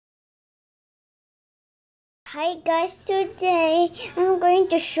Hi guys, today I'm going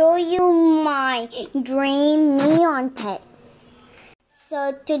to show you my dream neon pet.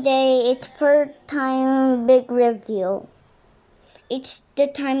 So today it's first time big reveal. It's the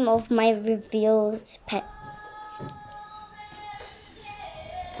time of my reveals pet.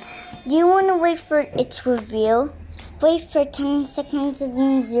 Do you want to wait for its reveal? Wait for 10 seconds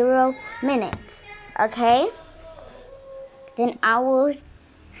and 0 minutes. Okay? Then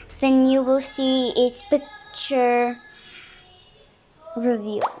you will see its picture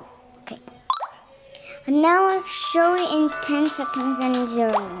reveal. Okay. And now I'll show it in 10 seconds and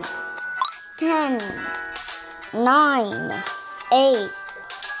 0 minutes. 10, 9, 8,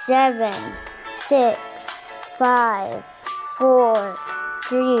 7, 6, 5, 4,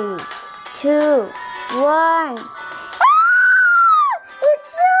 3, 2, 1.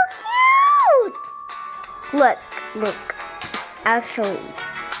 It's so cute! Look. It's actually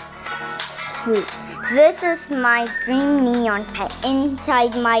cute. This is my dream neon pet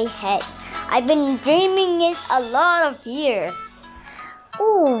inside my head. I've been dreaming it a lot of years.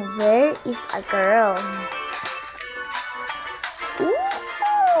 Oh, there is a girl.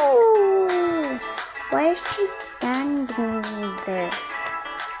 Ooh, why is she standing there?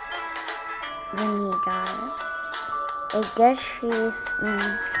 I guess she's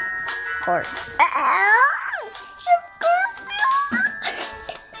in court.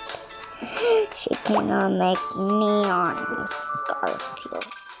 She cannot make neon with Garfield.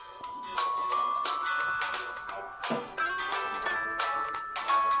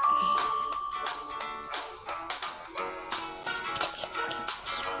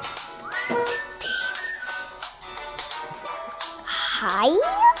 Hi,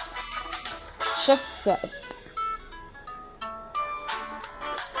 she said.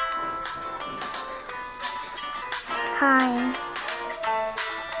 Hi.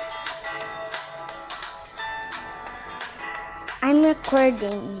 I'm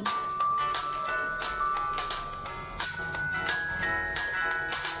recording.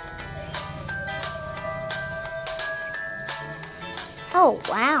 Oh,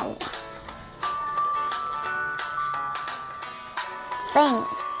 wow.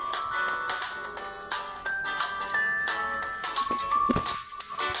 Thanks.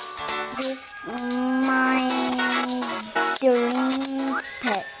 This is my dream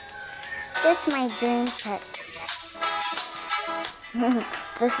pet. This is my dream pet.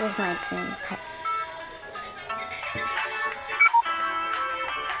 This is my dream pet.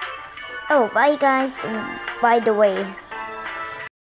 Oh, bye guys. By the way,